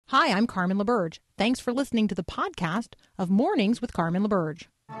Hi, I'm Carmen LaBerge. Thanks for listening to the podcast of Mornings with Carmen LaBerge.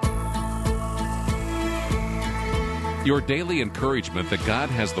 Your daily encouragement that God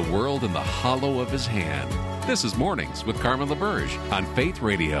has the world in the hollow of His hand. This is Mornings with Carmen LaBerge on Faith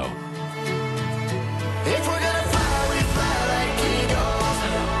Radio. If we're gonna fly, we fly like eagles,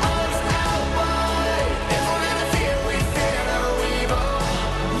 arms out wide. If we're gonna fear, we fear no evil.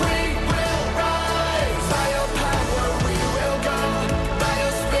 We will rise. By your power we will go. By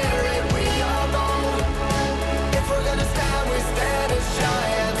your spirit we are bold. If we're gonna stand, we stand as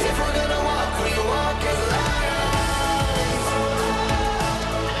giants. If we're gonna walk, we walk as lions.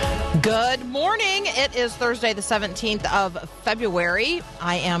 Good morning. It is Thursday, the 17th of February.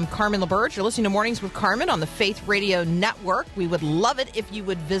 I am Carmen LaBerge. You're listening to Mornings with Carmen on the Faith Radio Network. We would love it if you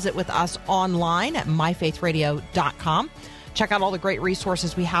would visit with us online at myfaithradio.com. Check out all the great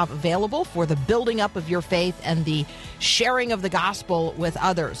resources we have available for the building up of your faith and the sharing of the gospel with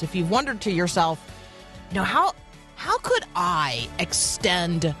others. If you've wondered to yourself, how could I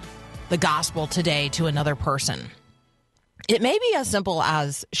extend the gospel today to another person? It may be as simple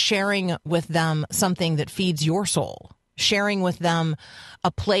as sharing with them something that feeds your soul, sharing with them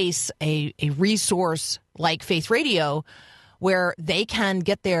a place, a resource like Faith Radio, where they can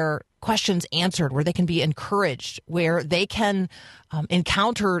get their questions answered, where they can be encouraged, where they can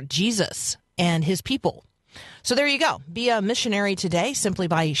encounter Jesus and His people. So there you go. Be a missionary today simply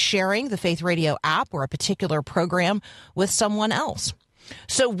by sharing the Faith Radio app or a particular program with someone else.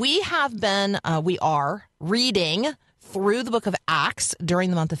 So we are reading through the book of Acts during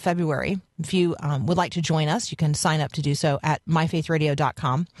the month of February. If you would like to join us, you can sign up to do so at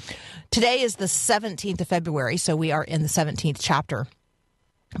myfaithradio.com. Today is the 17th of February, so we are in the 17th chapter.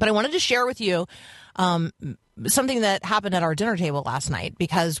 But I wanted to share with you something that happened at our dinner table last night,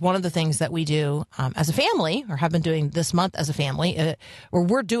 because one of the things that we do as a family, or have been doing this month as a family, or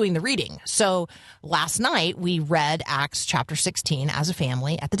we're doing the reading. So last night we read Acts chapter 16 as a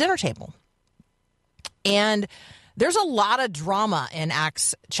family at the dinner table. And there's a lot of drama in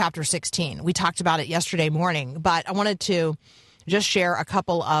Acts chapter 16. We talked about it yesterday morning, but I wanted to just share a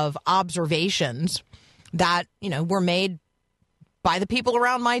couple of observations that, were made by the people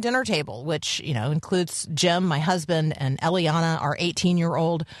around my dinner table, which, includes Jim, my husband, and Eliana, our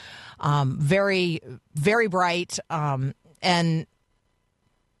 18-year-old, very, very bright, and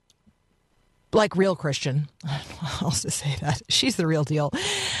like real Christian. How else to say that? She's the real deal.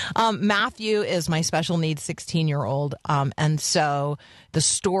 Matthew is my special needs 16-year-old. And so the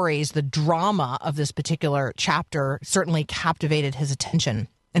stories, the drama of this particular chapter certainly captivated his attention,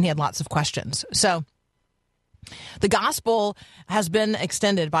 and he had lots of questions. So the gospel has been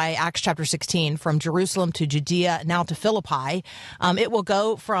extended by Acts chapter 16 from Jerusalem to Judea, now to Philippi. It will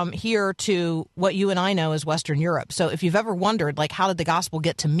go from here to what you and I know as Western Europe. So if you've ever wondered, how did the gospel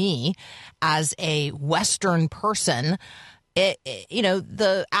get to me as a Western person,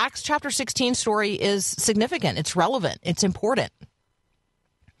 the Acts chapter 16 story is significant. It's relevant. It's important.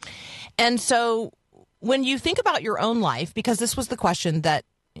 And so when you think about your own life, because this was the question that,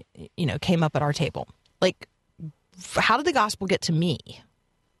 came up at our table, how did the gospel get to me?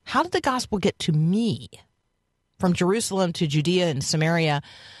 How did the gospel get to me? From Jerusalem to Judea and Samaria,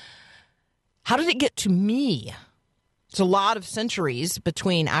 how did it get to me? It's a lot of centuries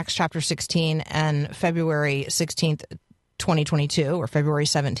between Acts chapter 16 and February 16th, 2022, or February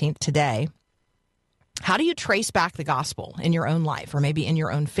 17th today. How do you trace back the gospel in your own life, or maybe in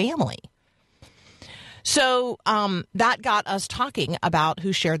your own family? So that got us talking about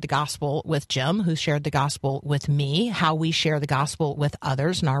who shared the gospel with Jim, who shared the gospel with me, how we share the gospel with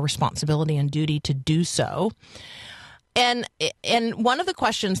others, and our responsibility and duty to do so. And one of the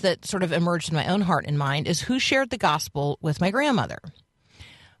questions that sort of emerged in my own heart and mind is who shared the gospel with my grandmother.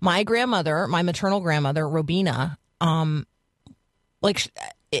 My grandmother, my maternal grandmother, Robina, in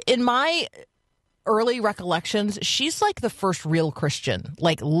my early recollections, she's like the first real Christian,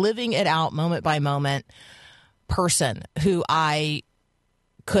 living it out moment by moment person who I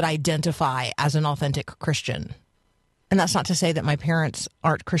could identify as an authentic Christian. And that's not to say that my parents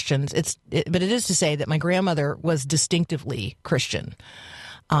aren't Christians. But it is to say that my grandmother was distinctively Christian.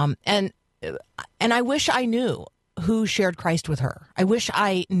 And I wish I knew who shared Christ with her. I wish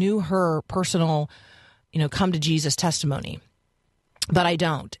I knew her personal, come to Jesus testimony, but I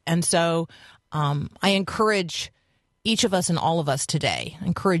don't. And so I encourage each of us and all of us today,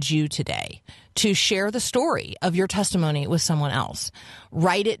 encourage you today, to share the story of your testimony with someone else.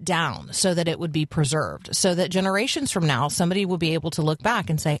 Write it down so that it would be preserved, so that generations from now, somebody will be able to look back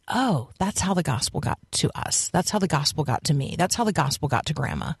and say, oh, that's how the gospel got to us. That's how the gospel got to me. That's how the gospel got to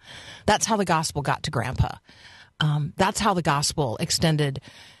grandma. That's how the gospel got to grandpa. That's how the gospel extended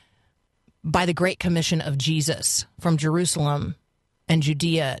by the great commission of Jesus from Jerusalem and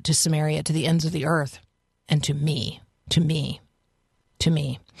Judea to Samaria to the ends of the earth, and to me.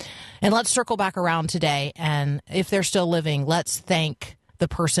 And let's circle back around today, and if they're still living, let's thank the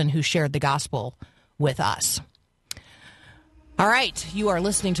person who shared the gospel with us. All right, you are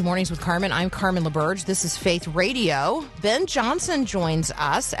listening to Mornings with Carmen. I'm Carmen LaBerge. This is Faith Radio. Ben Johnson joins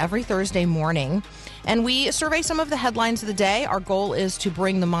us every Thursday morning, and we survey some of the headlines of the day. Our goal is to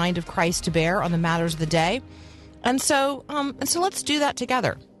bring the mind of Christ to bear on the matters of the day. And so let's do that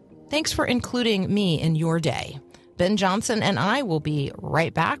together. Thanks for including me in your day. Ben Johnson and I will be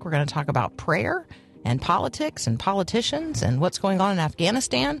right back. We're going to talk about prayer and politics and politicians and what's going on in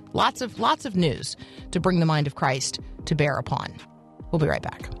Afghanistan. Lots of news to bring the mind of Christ to bear upon. We'll be right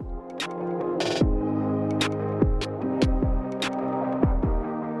back.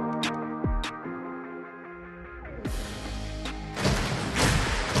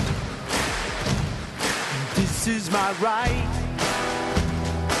 This is my right,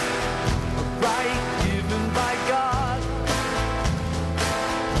 a right given by God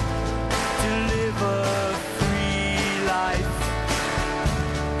to live a free life,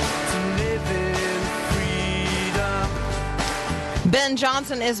 to live in freedom. Ben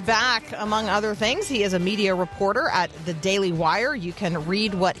Johnson is back, among other things. He is a media reporter at the Daily Wire. You can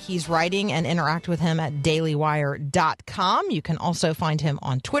read what he's writing and interact with him at dailywire.com. You can also find him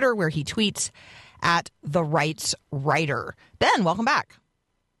on Twitter, where he tweets at The Rights Writer. Ben, welcome back.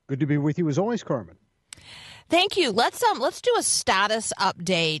 Good to be with you as always, Carmen. Thank you. Let's do a status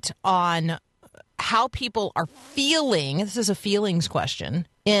update on how people are feeling. This is a feelings question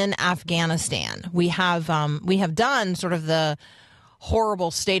in Afghanistan. We have done sort of the horrible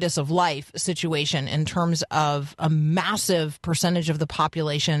status of life situation in terms of a massive percentage of the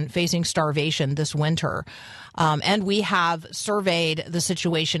population facing starvation this winter. And we have surveyed the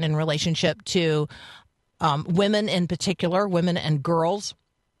situation in relationship to women in particular, women and girls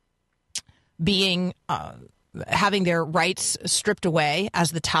being having their rights stripped away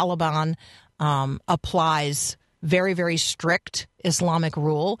as the Taliban applies very, very strict Islamic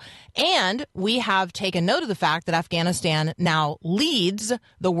rule. And we have taken note of the fact that Afghanistan now leads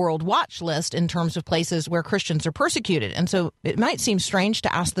the World Watch list in terms of places where Christians are persecuted. And so it might seem strange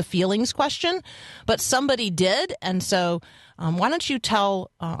to ask the feelings question, but somebody did. And so why don't you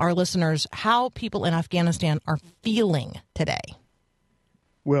tell our listeners how people in Afghanistan are feeling today?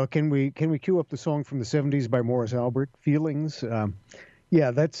 Well, can we cue up the song from the 70s by Morris Albert, Feelings?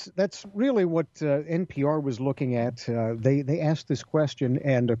 Yeah, that's really what NPR was looking at. They asked this question,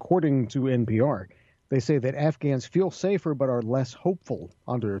 and according to NPR, they say that Afghans feel safer but are less hopeful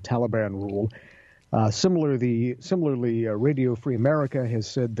under Taliban rule. Similarly, Radio Free America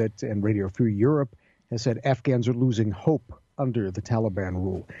has said that, and Radio Free Europe has said Afghans are losing hope under the Taliban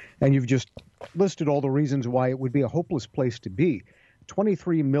rule. And you've just listed all the reasons why it would be a hopeless place to be.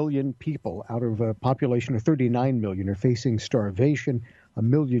 23 million people out of a population of 39 million are facing starvation, 1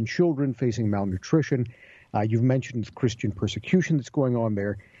 million children facing malnutrition. You've mentioned Christian persecution that's going on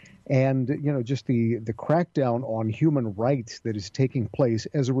there. And, just the crackdown on human rights that is taking place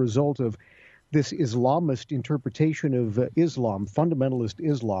as a result of this Islamist interpretation of Islam, fundamentalist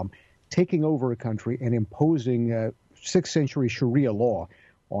Islam, taking over a country and imposing 6th century Sharia law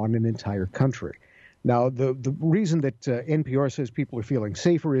on an entire country. Now, the reason that NPR says people are feeling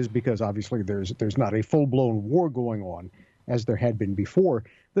safer is because obviously there's not a full-blown war going on as there had been before.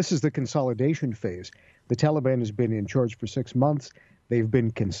 This is the consolidation phase. The Taliban has been in charge for 6 months. They've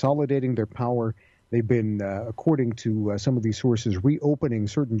been consolidating their power. They've been, according to some of these sources, reopening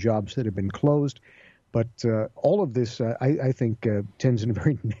certain jobs that have been closed. But all of this, I think, tends in a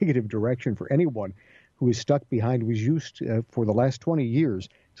very negative direction for anyone who is stuck behind, who is used for the last 20 years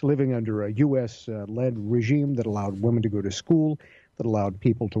to living under a U.S.-led regime that allowed women to go to school, that allowed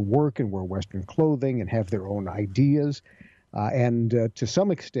people to work and wear Western clothing and have their own ideas, and to some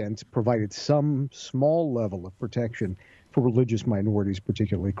extent provided some small level of protection for religious minorities,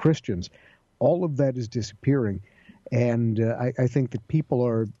 particularly Christians. All of that is disappearing, and I think that people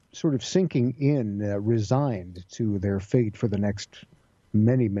are sort of sinking in, resigned to their fate for the next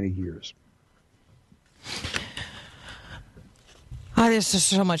many, many years. There's just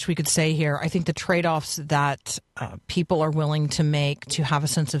so much we could say here. I think the trade-offs that people are willing to make to have a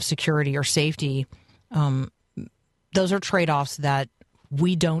sense of security or safety, those are trade-offs that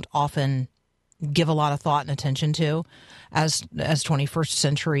we don't often give a lot of thought and attention to as 21st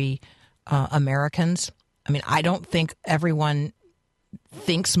century Americans. I mean, I don't think everyone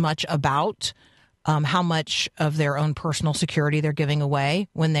thinks much about how much of their own personal security they're giving away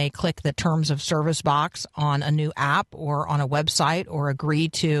when they click the terms of service box on a new app or on a website or agree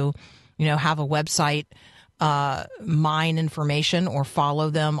to, have a website mine information or follow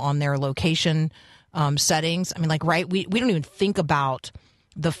them on their location settings. I mean, like, right, we don't even think about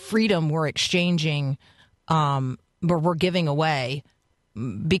the freedom we're exchanging, we're giving away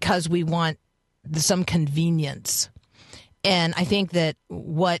because we want some convenience. And I think that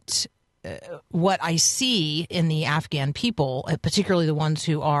what I see in the Afghan people, particularly the ones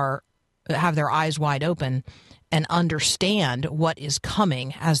who have their eyes wide open and understand what is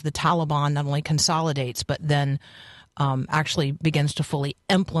coming as the Taliban not only consolidates, but then actually begins to fully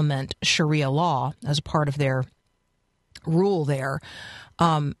implement Sharia law as part of their rule there,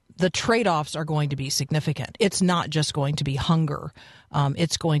 the trade-offs are going to be significant. It's not just going to be hunger.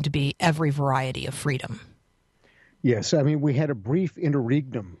 It's going to be every variety of freedom. Yes, I mean, we had a brief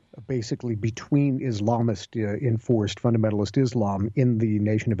interregnum, basically, between Islamist enforced fundamentalist Islam in the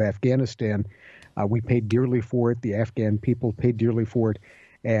nation of Afghanistan. We paid dearly for it. The Afghan people paid dearly for it.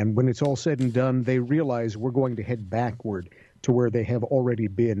 And when it's all said and done, they realize we're going to head backward to where they have already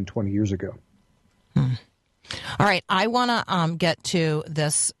been 20 years ago. All right. I want to get to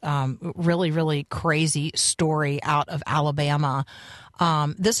this really, really crazy story out of Alabama.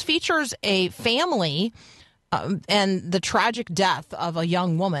 This features a family and the tragic death of a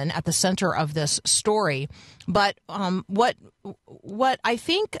young woman at the center of this story. But what I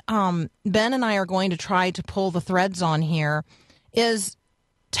think Ben and I are going to try to pull the threads on here is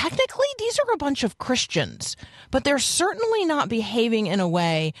technically these are a bunch of Christians, but they're certainly not behaving in a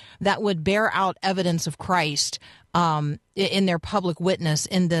way that would bear out evidence of Christ in their public witness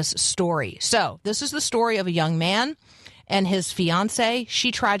in this story. So this is the story of a young man and his fiancée.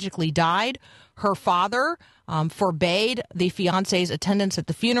 She tragically died. Her father forbade the fiancé's attendance at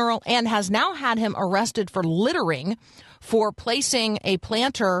the funeral and has now had him arrested for littering for placing a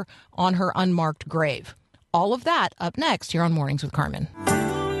planter on her unmarked grave. All of that up next here on Mornings with Carmen.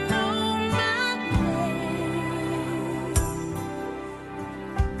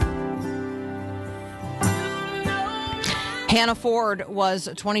 Hannah Ford was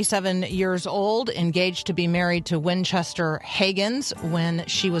 27 years old, engaged to be married to Winchester Higgins when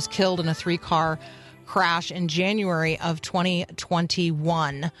she was killed in a 3-car crash in January of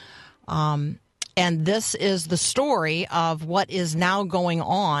 2021. And this is the story of what is now going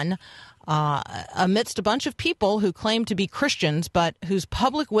on amidst a bunch of people who claim to be Christians, but whose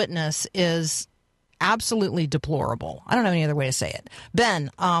public witness is absolutely deplorable. I don't know any other way to say it. Ben,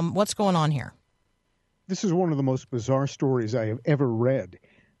 what's going on here? This is one of the most bizarre stories I have ever read.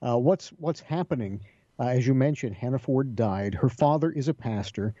 What's happening? As you mentioned, Hannah Ford died. Her father is a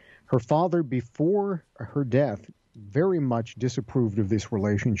pastor. Her father, before her death, very much disapproved of this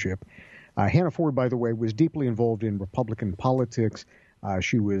relationship. Hannah Ford, by the way, was deeply involved in Republican politics.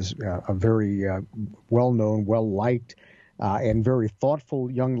 She was a very well-known, well-liked, and very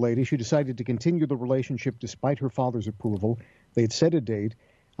thoughtful young lady. She decided to continue the relationship despite her father's approval. They'd set a date.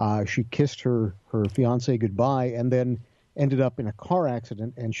 She kissed her fiancé goodbye and then ended up in a car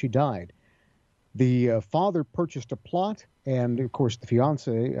accident, and she died. The father purchased a plot, and, of course, the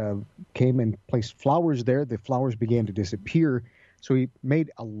fiancé came and placed flowers there. The flowers began to disappear, so he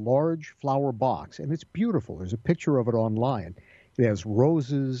made a large flower box, and it's beautiful. There's a picture of it online. It has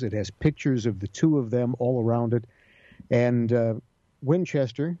roses. It has pictures of the two of them all around it. And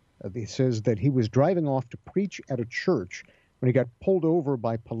Winchester says that he was driving off to preach at a church when he got pulled over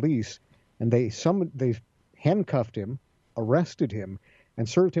by police, and they handcuffed him, arrested him, and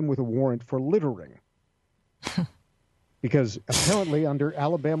served him with a warrant for littering. Because apparently under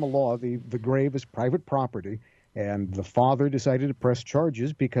Alabama law, the grave is private property, and the father decided to press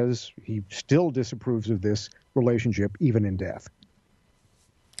charges because he still disapproves of this relationship, even in death.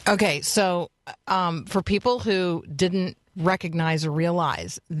 Okay, so for people who didn't recognize or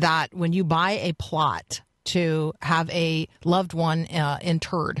realize that when you buy a plot to have a loved one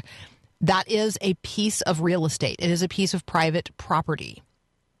interred, that is a piece of real estate. It is a piece of private property.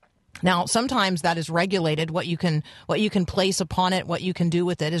 Now, sometimes that is regulated. What you can place upon it, what you can do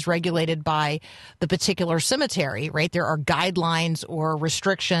with it, is regulated by the particular cemetery, right? There are guidelines or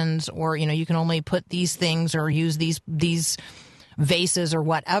restrictions, or you can only put these things or use these vases or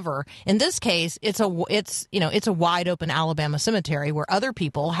whatever. In this case, it's a wide open Alabama cemetery where other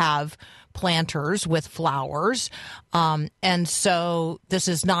people have planters with flowers, and so this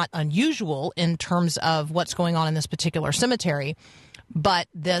is not unusual in terms of what's going on in this particular cemetery. But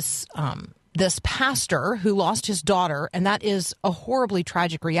this pastor who lost his daughter, and that is a horribly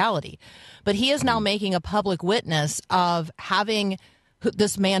tragic reality, but he is now making a public witness of having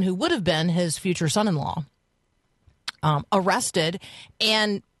this man who would have been his future son-in-law arrested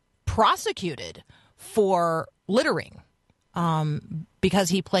and prosecuted for littering. because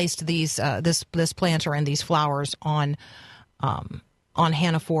he placed these this planter and these flowers on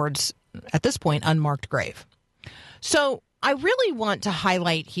Hannah Ford's, at this point, unmarked grave. So I really want to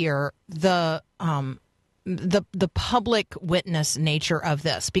highlight here the public witness nature of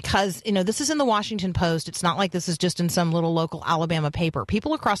this, because, this is in the Washington Post. It's not like this is just in some little local Alabama paper.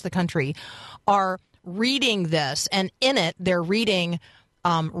 People across the country are reading this, and in it, they're reading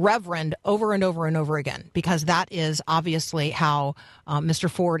Reverend over and over and over again, because that is obviously how Mr.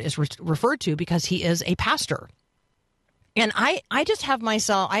 Ford is referred to, because he is a pastor. And I just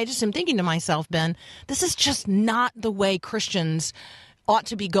am thinking to myself, Ben, this is just not the way Christians ought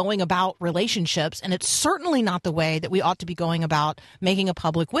to be going about relationships, and it's certainly not the way that we ought to be going about making a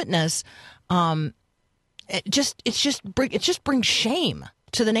public witness. It just brings shame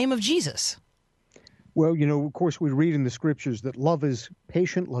to the name of Jesus. Well, of course, we read in the scriptures that love is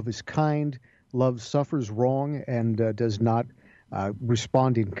patient, love is kind, love suffers wrong and does not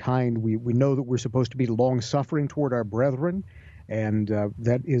respond in kind. We know that we're supposed to be long-suffering toward our brethren, and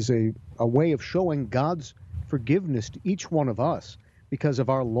that is a way of showing God's forgiveness to each one of us because of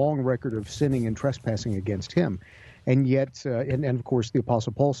our long record of sinning and trespassing against him. And yet, and of course, the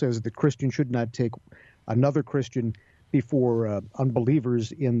Apostle Paul says that Christians should not take another Christian before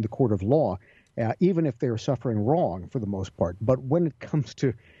unbelievers in the court of law, even if they are suffering wrong for the most part. But when it comes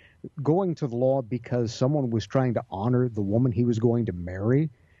to going to the law because someone was trying to honor the woman he was going to marry,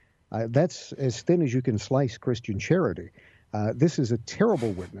 that's as thin as you can slice Christian charity. This is a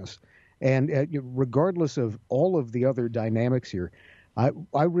terrible witness. And regardless of all of the other dynamics here,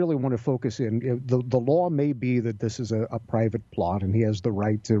 I really want to focus in. The law may be that this is a private plot and he has the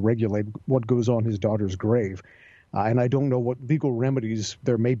right to regulate what goes on his daughter's grave. And I don't know what legal remedies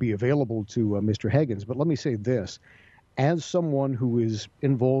there may be available to Mr. Higgins, but let me say this. As someone who is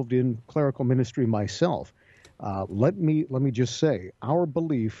involved in clerical ministry myself, let me just say, our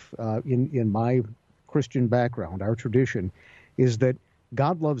belief in my Christian background, our tradition, is that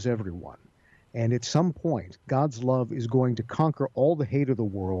God loves everyone. And at some point, God's love is going to conquer all the hate of the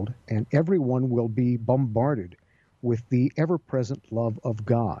world, and everyone will be bombarded with the ever-present love of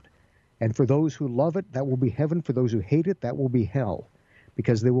God. And for those who love it, that will be heaven. For those who hate it, that will be hell,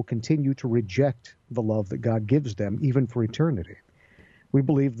 because they will continue to reject the love that God gives them, even for eternity. We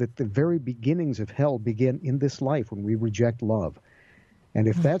believe that the very beginnings of hell begin in this life when we reject love. And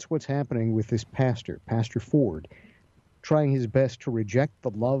if that's what's happening with this pastor, Pastor Ford, trying his best to reject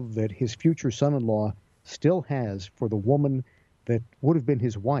the love that his future son-in-law still has for the woman that would have been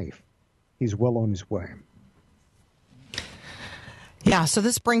his wife, he's well on his way. Yeah, so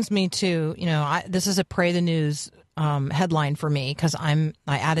this brings me to, this is a Pray the News headline for me, because I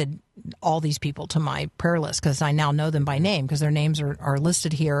added all these people to my prayer list because I now know them by name, because their names are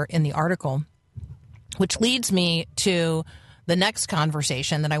listed here in the article, which leads me to the next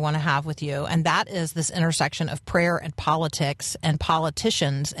conversation that I want to have with you, and that is this intersection of prayer and politics and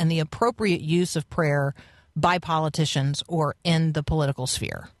politicians and the appropriate use of prayer by politicians or in the political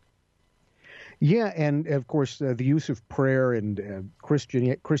sphere. Yeah, and of course, the use of prayer and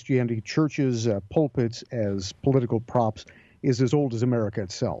Christianity, churches, pulpits as political props is as old as America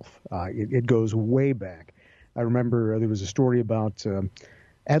itself. It goes way back. I remember there was a story about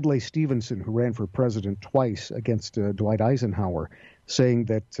Adlai Stevenson, who ran for president twice against Dwight Eisenhower, saying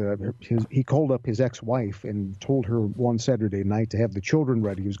that he called up his ex-wife and told her one Saturday night to have the children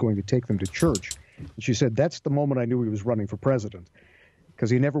ready. He was going to take them to church. And she said, "That's the moment I knew he was running for president," because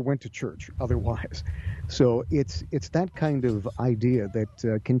he never went to church otherwise. So it's that kind of idea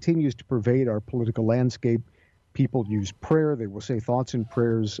that continues to pervade our political landscape. People use prayer. They will say thoughts and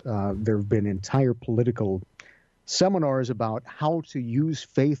prayers. There have been entire political seminars about how to use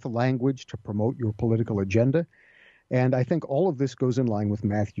faith language to promote your political agenda. And I think all of this goes in line with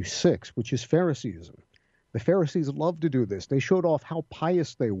Matthew 6, which is Phariseeism. The Pharisees loved to do this. They showed off how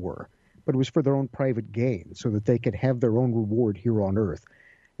pious they were, but it was for their own private gain so that they could have their own reward here on earth.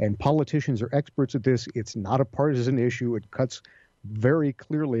 And politicians are experts at this. It's not a partisan issue. It cuts very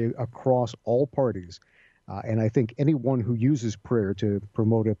clearly across all parties. And I think anyone who uses prayer to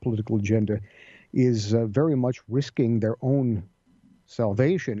promote a political agenda is very much risking their own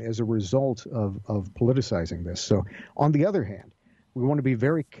salvation as a result of politicizing this. So on the other hand, we want to be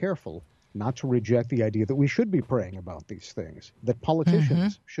very careful not to reject the idea that we should be praying about these things, that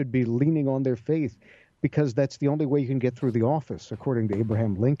politicians should be leaning on their faith, because that's the only way you can get through the office, according to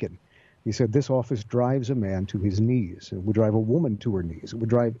Abraham Lincoln. He said, "This office drives a man to his knees. It would drive a woman to her knees. It would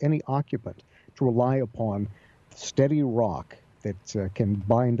drive any occupant to rely upon steady rock that can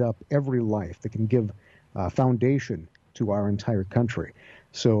bind up every life, that can give foundation to our entire country."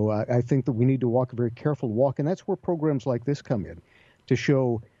 So I think that we need to walk a very careful walk, and that's where programs like this come in, to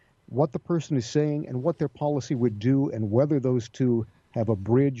show what the person is saying and what their policy would do, and whether those two have a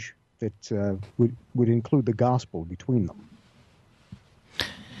bridge that would include the gospel between them.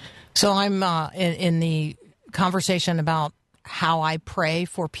 So I'm in the conversation about how I pray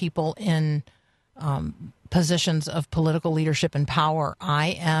for people in positions of political leadership and power.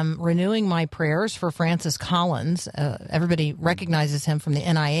 I am renewing my prayers for Francis Collins. Everybody recognizes him from the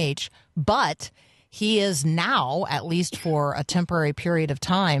NIH, but he is now, at least for a temporary period of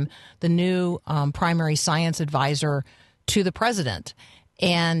time, the new primary science advisor to the president.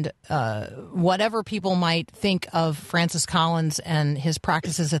 And whatever people might think of Francis Collins and his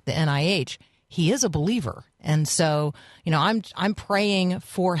practices at the NIH, he is a believer. And so, I'm praying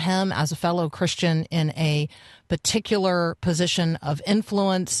for him as a fellow Christian in a particular position of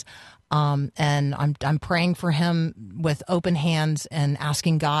influence. And I'm praying for him with open hands and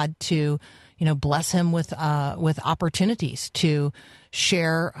asking God to, bless him with opportunities to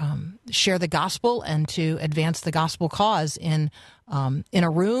share the gospel and to advance the gospel cause in a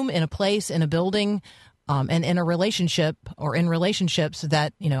room, in a place, in a building, and in a relationship or in relationships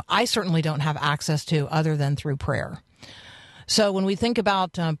that, I certainly don't have access to other than through prayer. So when we think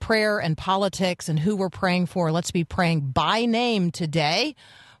about prayer and politics and who we're praying for, let's be praying by name today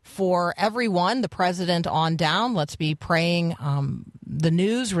for everyone, the president on down. Let's be praying the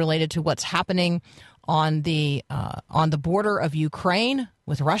news related to what's happening on the border of Ukraine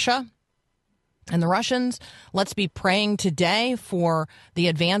with Russia and the Russians. Let's be praying today for the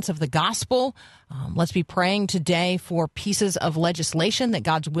advance of the gospel. Let's be praying today for pieces of legislation that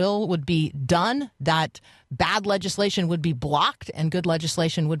God's will would be done, that bad legislation would be blocked and good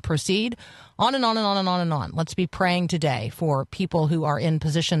legislation would proceed. On and on and on and on and on. Let's be praying today for people who are in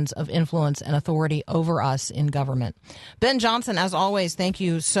positions of influence and authority over us in government. Ben Johnson, as always, thank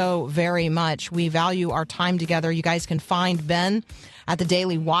you so very much. We value our time together. You guys can find Ben at the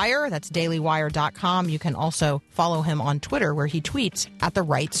Daily Wire. That's dailywire.com. You can also follow him on Twitter, where he tweets at The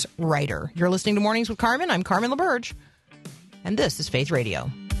Rights Writer. You're listening to Mornings with Carmen. I'm Carmen LaBerge, and this is Faith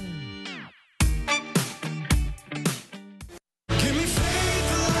Radio.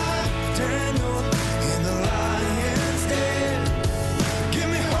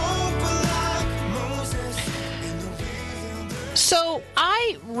 So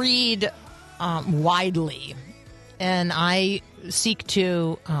I read widely, and I seek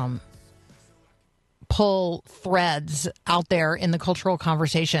to pull threads out there in the cultural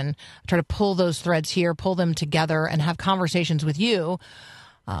conversation. I try to pull those threads here, pull them together, and have conversations with you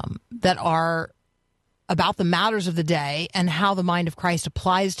that are about the matters of the day and how the mind of Christ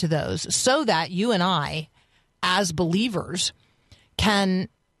applies to those, so that you and I, as believers, can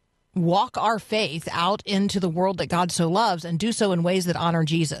walk our faith out into the world that God so loves and do so in ways that honor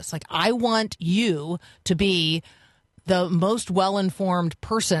Jesus. Like, I want you to be the most well-informed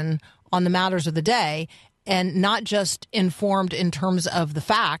person on the matters of the day, and not just informed in terms of the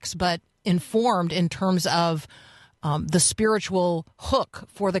facts, but informed in terms of the spiritual hook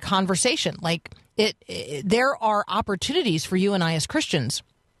for the conversation. Like, there are opportunities for you and I as Christians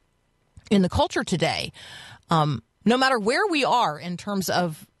in the culture today, no matter where we are in terms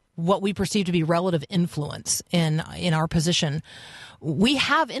of what we perceive to be relative influence in our position. We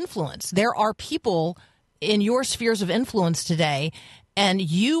have influence. There are people in your spheres of influence today, and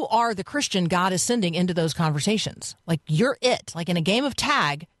you are the Christian God is sending into those conversations. Like, you're it. Like in a game of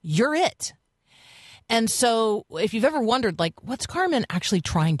tag, you're it. And so if you've ever wondered, like, what's Carmen actually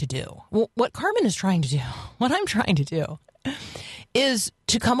trying to do? Well, what Carmen is trying to do, what I'm trying to do, is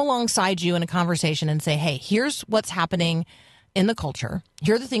to come alongside you in a conversation and say, hey, here's what's happening in the culture.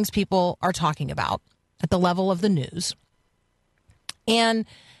 Here are the things people are talking about at the level of the news. And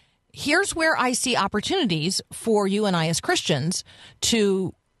here's where I see opportunities for you and I as Christians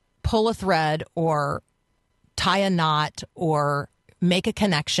to pull a thread or tie a knot or make a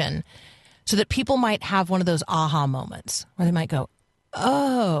connection, so that people might have one of those aha moments where they might go,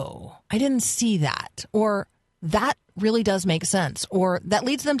 oh, I didn't see that. Or that really does make sense. Or that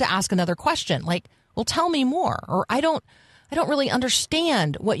leads them to ask another question, like, well, tell me more. Or I don't really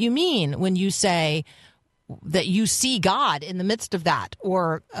understand what you mean when you say that you see God in the midst of that,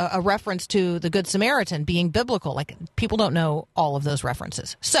 or a reference to the Good Samaritan being biblical. Like, people don't know all of those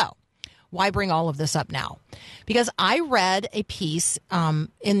references. So why bring all of this up now? Because I read a piece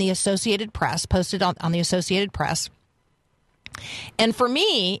in the Associated Press, posted on the Associated Press. And for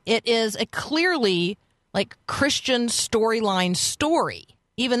me, it is a clearly like Christian storyline story,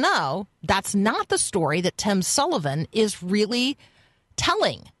 even though that's not the story that Tim Sullivan is really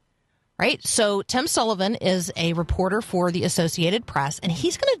telling. right? So Tim Sullivan is a reporter for the Associated Press, and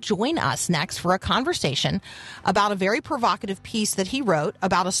he's going to join us next for a conversation about a very provocative piece that he wrote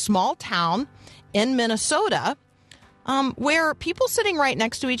about a small town in Minnesota where people sitting right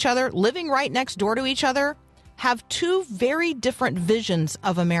next to each other, living right next door to each other, have two very different visions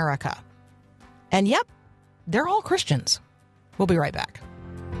of America. And yep, they're all Christians. We'll be right back.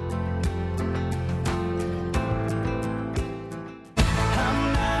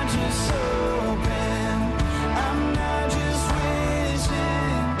 I'm not just open, I'm not just wishing.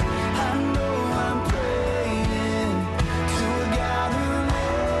 I know I'm praying to a God who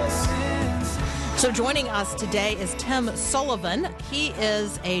listens. So joining us today is Tim Sullivan. He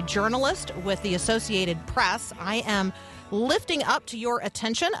is a journalist with the Associated Press. I am lifting up to your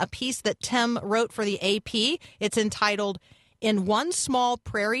attention a piece that Tim wrote for the AP. It's entitled, "In One Small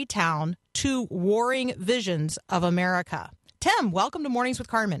Prairie Town, Two Warring Visions of America." Tim, welcome to Mornings with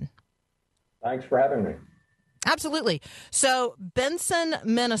Carmen. Thanks for having me. Absolutely. So Benson,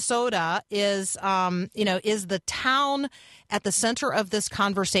 Minnesota is the town at the center of this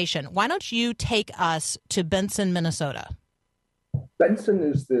conversation. Why don't you take us to Benson, Minnesota? Benson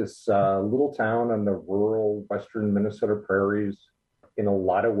is this little town on the rural western Minnesota prairies. In a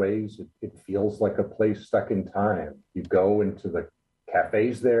lot of ways, it feels like a place stuck in time. You go into the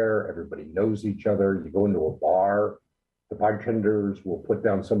cafes there, everybody knows each other. You go into a bar, the bartenders will put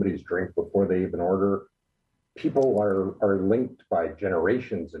down somebody's drink before they even order. People are linked by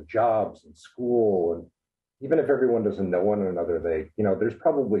generations and jobs and school. And even if everyone doesn't know one another, there's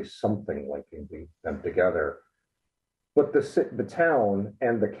probably something linking them together. But the town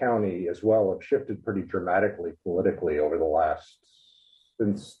and the county as well have shifted pretty dramatically politically over the last,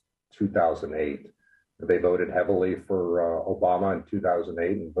 since 2008. They voted heavily for Obama in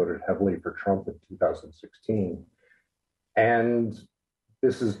 2008 and voted heavily for Trump in 2016. And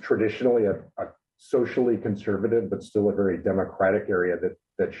this is traditionally a socially conservative, but still a very democratic area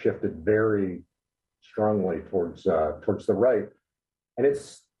that shifted very strongly towards the right. And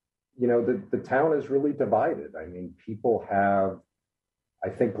it's, the town is really divided. I mean, people have, I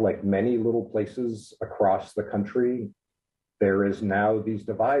think, like many little places across the country, there is now these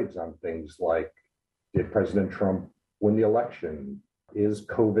divides on things like, did President Trump win the election? Is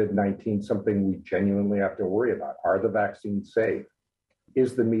COVID-19 something we genuinely have to worry about? Are the vaccines safe?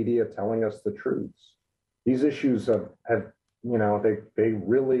 Is the media telling us the truths? These issues have they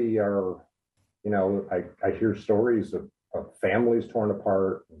really are, I hear stories of families torn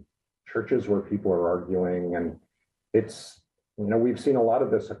apart, and churches where people are arguing, and it's, we've seen a lot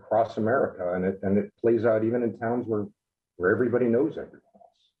of this across America, and it plays out even in towns where everybody knows everyone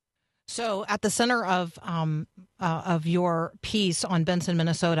else. So at the center of your piece on Benson,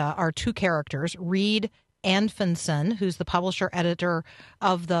 Minnesota, are two characters, Reed Anfinson, who's the publisher editor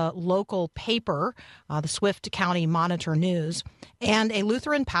of the local paper, the Swift County Monitor News, and a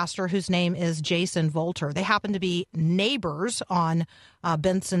Lutheran pastor whose name is Jason Volter. They happen to be neighbors on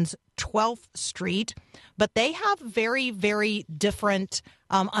Benson's 12th Street, but they have very, very different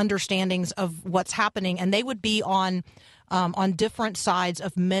understandings of what's happening, and they would be on different sides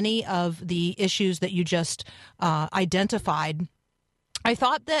of many of the issues that you just identified. I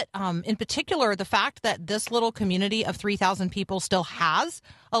thought that, in particular, the fact that this little community of 3,000 people still has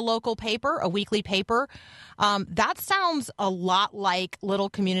a local paper, a weekly paper, that sounds a lot like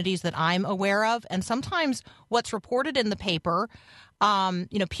little communities that I'm aware of. And sometimes what's reported in the paper,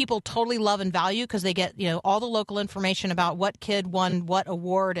 people totally love and value because they get, all the local information about what kid won what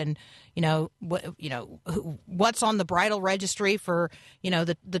award and, what's on the bridal registry for,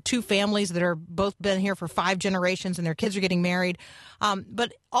 the two families that are both been here for 5 generations and their kids are getting married.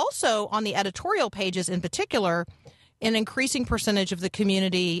 But also on the editorial pages in particular, an increasing percentage of the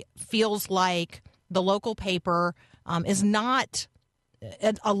community feels like the local paper is not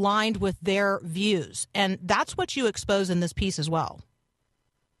aligned with their views. And that's what you expose in this piece as well.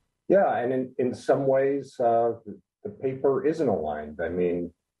 Yeah, and in some ways, the paper isn't aligned. I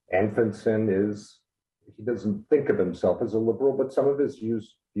mean, Anfinson he doesn't think of himself as a liberal, but some of his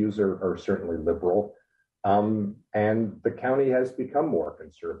views are certainly liberal. And the county has become more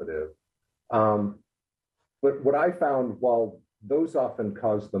conservative. But what I found, while those often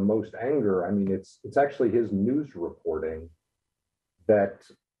cause the most anger, I mean, it's actually his news reporting that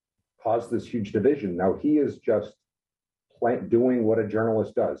caused this huge division. Now, he is just doing what a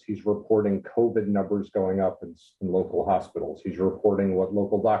journalist does. He's reporting COVID numbers going up in local hospitals. He's reporting what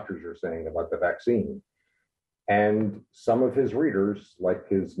local doctors are saying about the vaccine. And some of his readers, like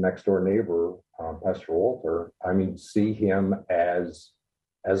his next door neighbor, Pastor Walter, see him as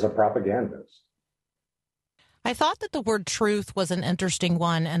a propagandist. I thought that the word truth was an interesting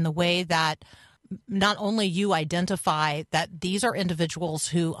one, and the way that not only you identify that these are individuals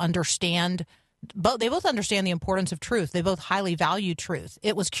who understand, but they both understand the importance of truth. They both highly value truth.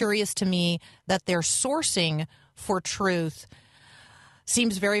 It was curious to me that their sourcing for truth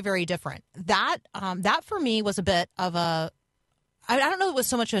seems very, very different. That for me was a bit of a, I don't know if it was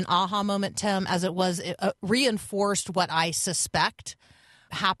so much an aha moment, Tim, as it was reinforced what I suspect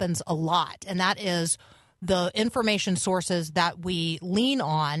happens a lot, and that is the information sources that we lean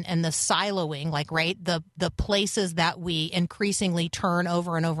on and the siloing, like, right, the places that we increasingly turn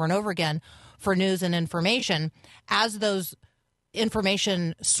over and over and over again for news and information, as those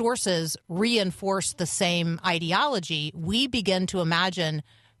information sources reinforce the same ideology, we begin to imagine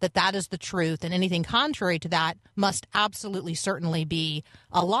that that is the truth, and anything contrary to that must absolutely certainly be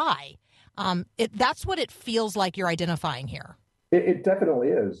a lie. That's what it feels like you're identifying here. It definitely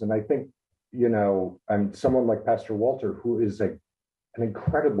is. And I think, I'm someone like Pastor Walter, who is an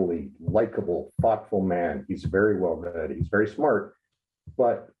incredibly likable, thoughtful man. He's very well read. He's very smart.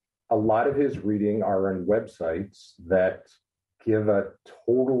 But a lot of his reading are on websites that give a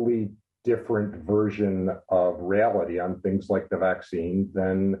totally different version of reality on things like the vaccine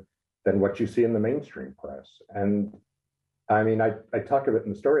than what you see in the mainstream press. And I mean, I talk a bit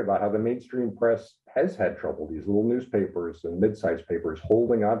in the story about how the mainstream press has had trouble, these little newspapers and mid-sized papers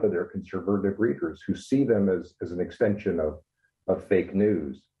holding on to their conservative readers who see them as an extension of fake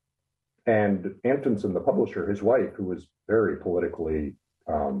news. And Antonson, the publisher, his wife, who was very politically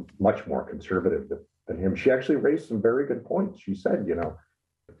much more conservative than him, she actually raised some very good points. She said,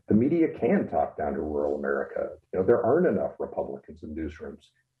 the media can talk down to rural America. There aren't enough Republicans in newsrooms.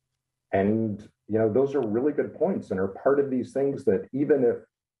 And, those are really good points and are part of these things that even if,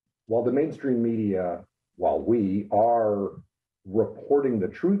 while the mainstream media, while we are reporting the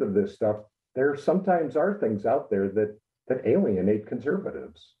truth of this stuff, there sometimes are things out there that alienate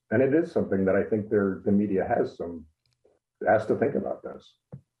conservatives. And it is something that I think the media has to think about this.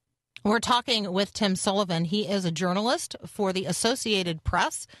 We're talking with Tim Sullivan. He is a journalist for the Associated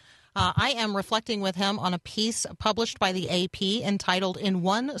Press. I am reflecting with him on a piece published by the AP entitled "In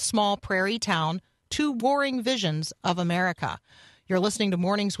One Small Prairie Town, Two Warring Visions of America." You're listening to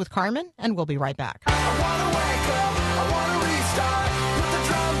Mornings with Carmen, and we'll be right back. I wanna wake up, I wanna restart, put the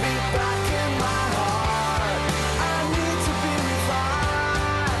drum beat back in my heart. I need to be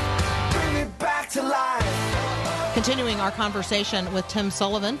revived, bring me back to life. Continuing our conversation with Tim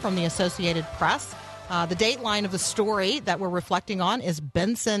Sullivan from the Associated Press. The dateline of the story that we're reflecting on is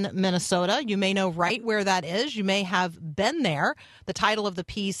Benson, Minnesota. You may know right where that is. You may have been there. The title of the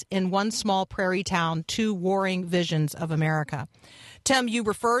piece, "In One Small Prairie Town, Two Warring Visions of America." Tim, you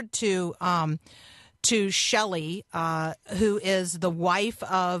referred to Shelley, who is the wife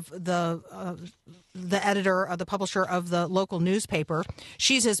of the editor, the publisher of the local newspaper.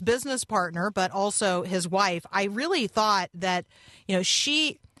 She's his business partner, but also his wife. I really thought that,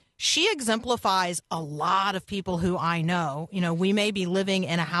 she exemplifies a lot of people who I know. We may be living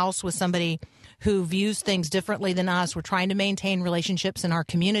in a house with somebody who views things differently than us. We're trying to maintain relationships in our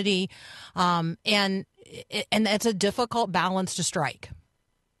community, and it's a difficult balance to strike.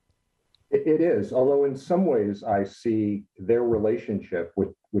 It is, although in some ways I see their relationship,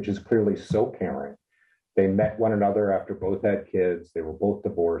 which is clearly so caring. They met one another after both had kids. They were both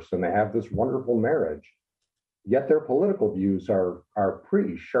divorced, and they have this wonderful marriage. Yet their political views are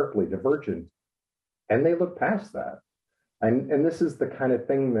pretty sharply divergent, and they look past that. And this is the kind of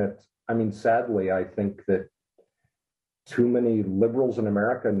thing that, sadly, I think that too many liberals in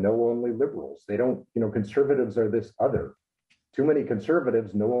America know only liberals. They don't, conservatives are this other. Too many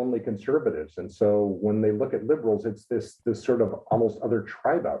conservatives know only conservatives. And so when they look at liberals, it's this sort of almost other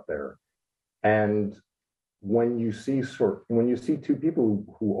tribe out there. And when you see two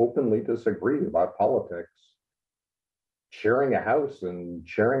people who openly disagree about politics, sharing a house and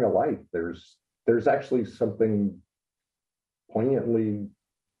sharing a life, there's actually something poignantly,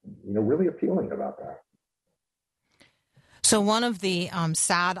 really appealing about that. So one of the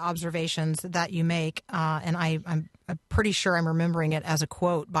sad observations that you make, and I'm pretty sure I'm remembering it as a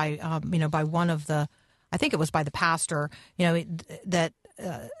quote by one of the, I think it was by the pastor, that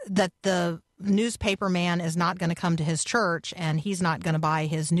the newspaper man is not going to come to his church and he's not going to buy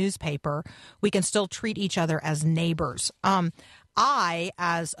his newspaper. We can still treat each other as neighbors. I,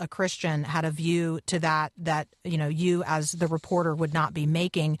 as a Christian, had a view to that you as the reporter would not be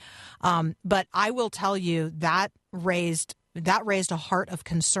making. But I will tell you that raised a heart of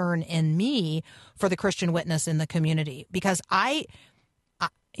concern in me for the Christian witness in the community, because my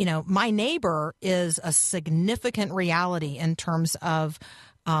neighbor is a significant reality in terms of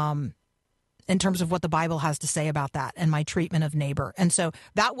in terms of what the Bible has to say about that and my treatment of neighbor. And so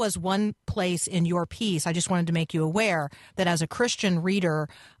that was one place in your piece. I just wanted to make you aware that as a Christian reader,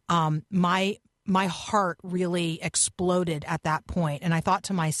 my heart really exploded at that point. And I thought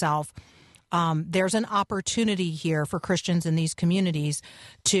to myself, there's an opportunity here for Christians in these communities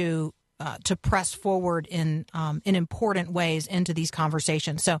to press forward in important ways into these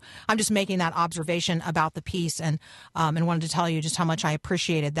conversations. So I'm just making that observation about the piece, and wanted to tell you just how much I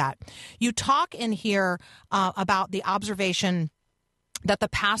appreciated that. You talk in here about the observation that the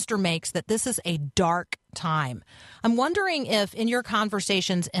pastor makes that this is a dark time. I'm wondering if in your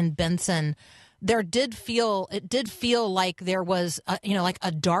conversations in Benson, it did feel like there was like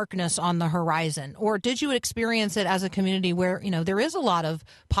a darkness on the horizon, or did you experience it as a community where there is a lot of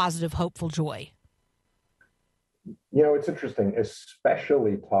positive, hopeful joy? It's interesting,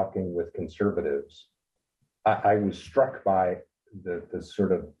 especially talking with conservatives. I was struck by the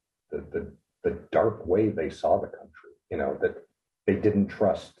sort of the dark way they saw the country. That they didn't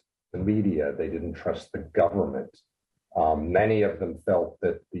trust the media, they didn't trust the government. Many of them felt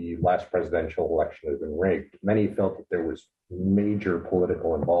that the last presidential election had been rigged. Many felt that there was major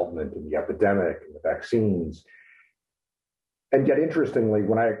political involvement in the epidemic and the vaccines. And yet, interestingly,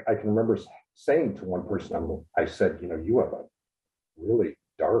 when I can remember saying to one person, I said, you have a really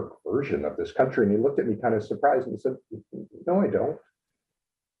dark version of this country. And he looked at me kind of surprised and said, no, I don't.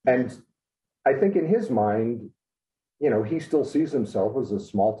 And I think in his mind, he still sees himself as a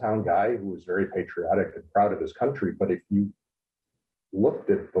small town guy who was very patriotic and proud of his country. But if you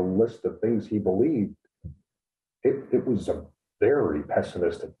looked at the list of things he believed, it was a very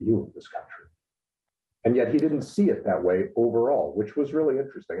pessimistic view of this country. And yet he didn't see it that way overall, which was really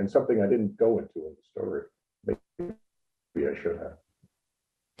interesting and something I didn't go into in the story. Maybe I should have.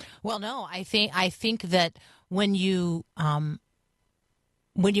 Well, no, I think that when you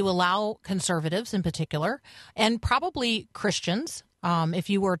allow conservatives in particular, and probably Christians, if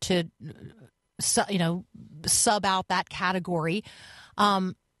you were to, sub out that category,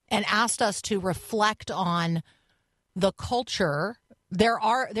 and asked us to reflect on the culture,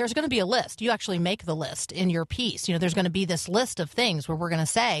 there's going to be a list. You actually make the list in your piece. There's going to be this list of things where we're going to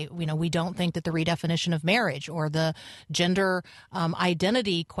say, we don't think that the redefinition of marriage or the gender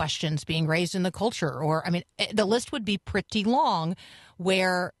identity questions being raised in the culture, the list would be pretty long,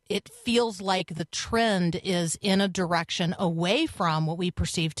 where it feels like the trend is in a direction away from what we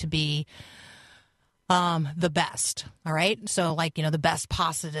perceive to be the best. All right. So the best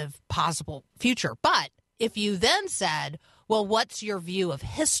possible future. But if you then said, well, what's your view of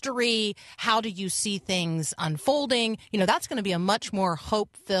history? How do you see things unfolding? That's going to be a much more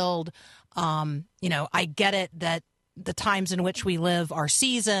hope-filled, I get it that the times in which we live are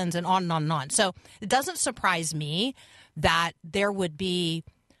seasons and on and on and on. So it doesn't surprise me that there would be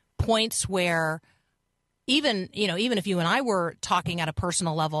points where even if you and I were talking at a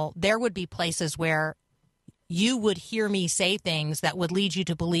personal level, there would be places where you would hear me say things that would lead you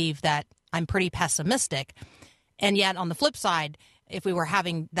to believe that I'm pretty pessimistic. And yet on the flip side, if we were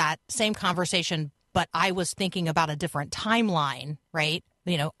having that same conversation, but I was thinking about a different timeline, right?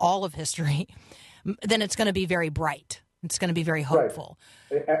 All of history, then it's going to be very bright. It's going to be very hopeful.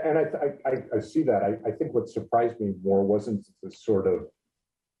 Right. And I see that. I think what surprised me more wasn't the sort of,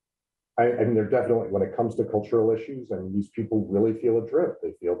 they're definitely, when it comes to cultural issues, these people really feel adrift.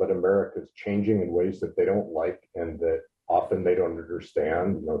 They feel that America is changing in ways that they don't like and that often they don't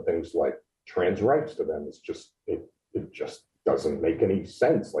understand, things like trans rights to them. It just doesn't make any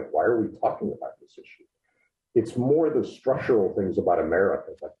sense. Why are we talking about this issue? It's more the structural things about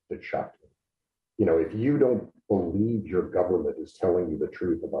America that shocked me. If you don't believe your government is telling you the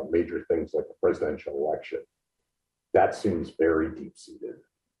truth about major things like the presidential election, that seems very deep-seated.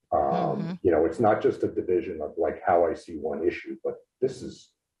 It's not just a division of how I see one issue, but this is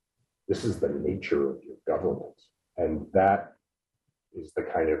the nature of your government. And that is the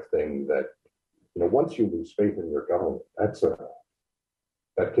kind of thing that, once you lose faith in your government,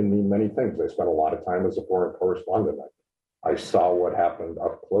 that can mean many things. I spent a lot of time as a foreign correspondent. I saw what happened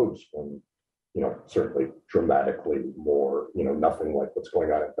up close when, certainly dramatically more, nothing like what's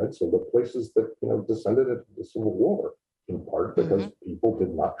going on in Benson, but places that, descended into the Civil War, in part because people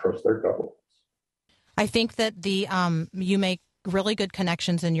did not trust their governments. I think that you make really good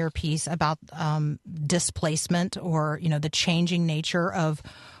connections in your piece about displacement or, the changing nature of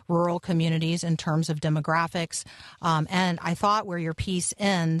rural communities in terms of demographics. And I thought where your piece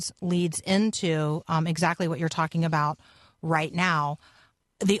ends leads into exactly what you're talking about right now.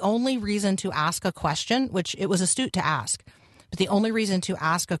 The only reason to ask a question, which it was astute to ask, but the only reason to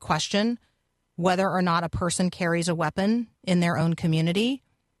ask a question, whether or not a person carries a weapon in their own community,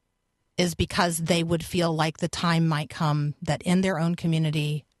 is because they would feel like the time might come that in their own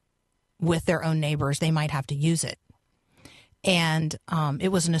community, with their own neighbors, they might have to use it. And it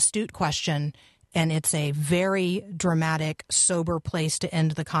was an astute question, and it's a very dramatic, sober place to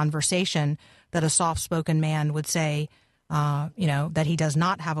end the conversation, that a soft-spoken man would say, that he does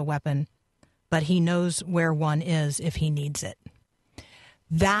not have a weapon, but he knows where one is if he needs it.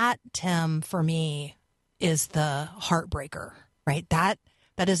 That, Tim, for me, is the heartbreaker, right? That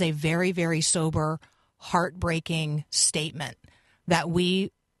is a very, very sober, heartbreaking statement that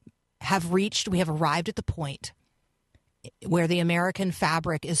we have arrived at the point where the American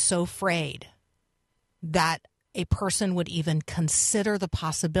fabric is so frayed that a person would even consider the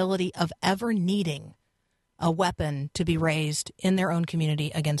possibility of ever needing a weapon to be raised in their own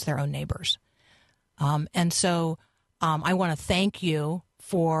community against their own neighbors. And so I want to thank you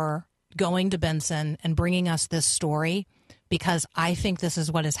for going to Benson and bringing us this story, because I think this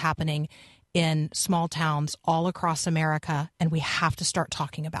is what is happening in small towns all across America, and we have to start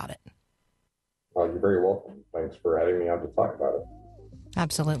talking about it. Well, you're very welcome. Thanks for having me on to talk about it.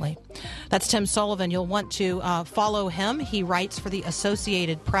 Absolutely. That's Tim Sullivan. You'll want to follow him. He writes for the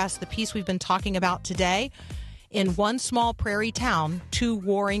Associated Press. The piece we've been talking about today, In One Small Prairie Town, Two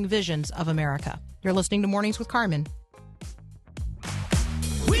Warring Visions of America. You're listening to Mornings with Carmen.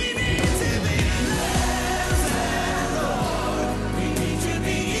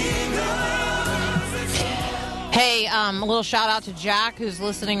 Hey, a little shout out to Jack, who's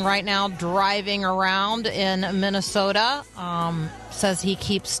listening right now, driving around in Minnesota. Says he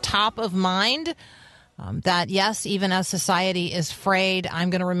keeps top of mind that, yes, even as society is frayed, I'm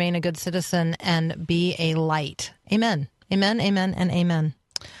going to remain a good citizen and be a light. Amen. Amen, amen, and amen.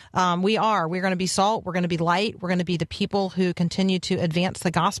 We're going to be salt. We're going to be light. We're going to be the people who continue to advance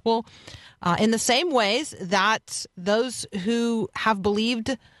the gospel in the same ways that those who have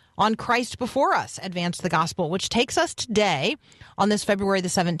believed on Christ before us advanced the gospel, which takes us today on this February the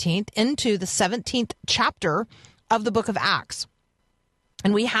 17th into the 17th chapter of the book of Acts.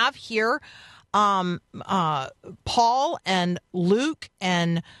 And we have here Paul and Luke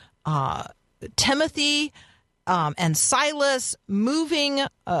and Timothy and Silas moving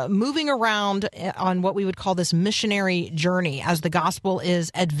around on what we would call this missionary journey as the gospel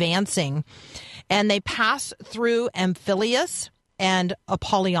is advancing. And they pass through Amphipolis and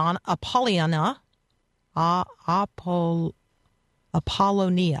Apollonia,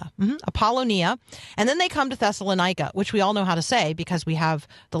 and then they come to Thessalonica, which we all know how to say because we have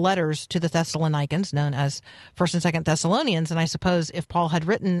the letters to the Thessalonians known as 1st and 2nd Thessalonians. And I suppose if Paul had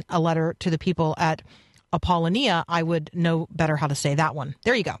written a letter to the people at Apollonia, I would know better how to say that one.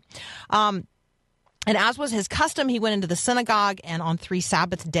 There you go. And as was his custom, he went into the synagogue, and on 3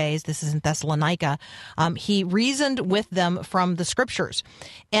 Sabbath days, this is in Thessalonica, he reasoned with them from the scriptures.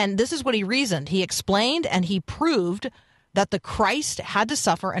 And this is what he reasoned. He explained and he proved that the Christ had to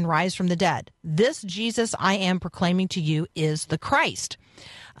suffer and rise from the dead. This Jesus I am proclaiming to you is the Christ.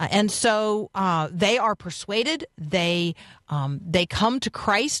 And so they are persuaded. They come to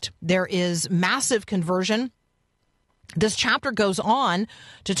Christ. There is massive conversion. This chapter goes on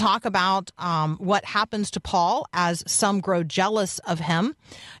to talk about what happens to Paul as some grow jealous of him.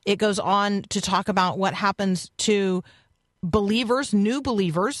 It goes on to talk about what happens to believers, new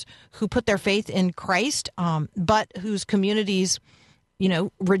believers who put their faith in Christ, but whose communities,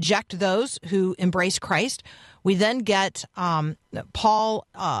 reject those who embrace Christ. We then get Paul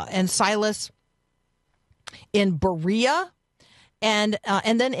and Silas in Berea. And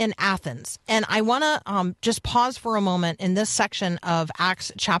then in Athens. And I want to just pause for a moment in this section of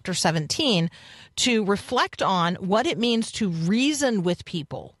Acts chapter 17 to reflect on what it means to reason with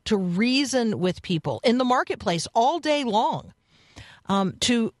people in the marketplace all day long,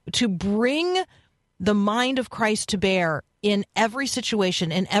 to bring the mind of Christ to bear in every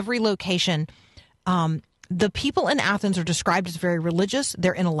situation, in every location. The people in Athens are described as very religious.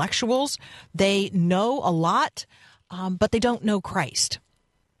 They're intellectuals. They know a lot. But they don't know Christ.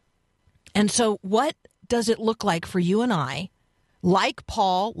 And so what does it look like for you and I, like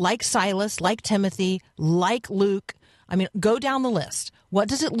Paul, like Silas, like Timothy, like Luke? I mean, go down the list. What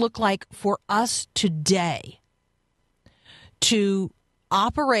does it look like for us today to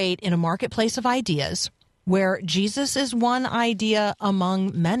operate in a marketplace of ideas where Jesus is one idea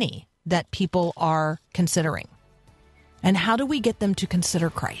among many that people are considering? And how do we get them to consider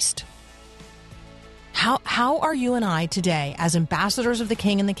Christ? How are you and I today, as ambassadors of the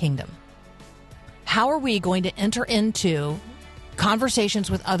King and the kingdom, how are we going to enter into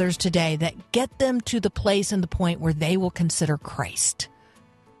conversations with others today that get them to the place and the point where they will consider Christ?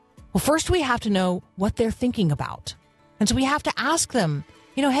 Well, first we have to know what they're thinking about. And so we have to ask them,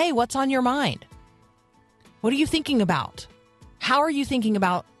 Hey, what's on your mind? What are you thinking about? How are you thinking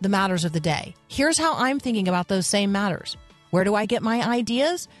about the matters of the day? Here's how I'm thinking about those same matters. Where do I get my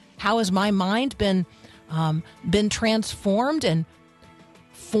ideas? How has my mind been transformed and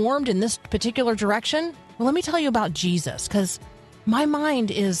formed in this particular direction? Well, let me tell you about Jesus, because my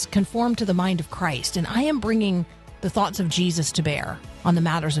mind is conformed to the mind of Christ, and I am bringing the thoughts of Jesus to bear on the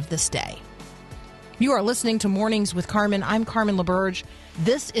matters of this day. You are listening to Mornings with Carmen. I'm Carmen LaBerge.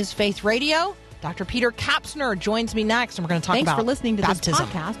 This is Faith Radio. Dr. Peter Kapsner joins me next, and we're going to talk about Thanks for listening to baptism.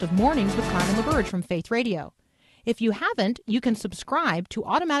 This podcast of Mornings with Carmen LaBerge from Faith Radio. If you haven't, you can subscribe to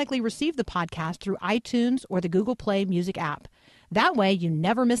automatically receive the podcast through iTunes or the Google Play Music app. That way, you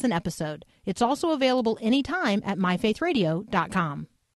never miss an episode. It's also available anytime at myfaithradio.com.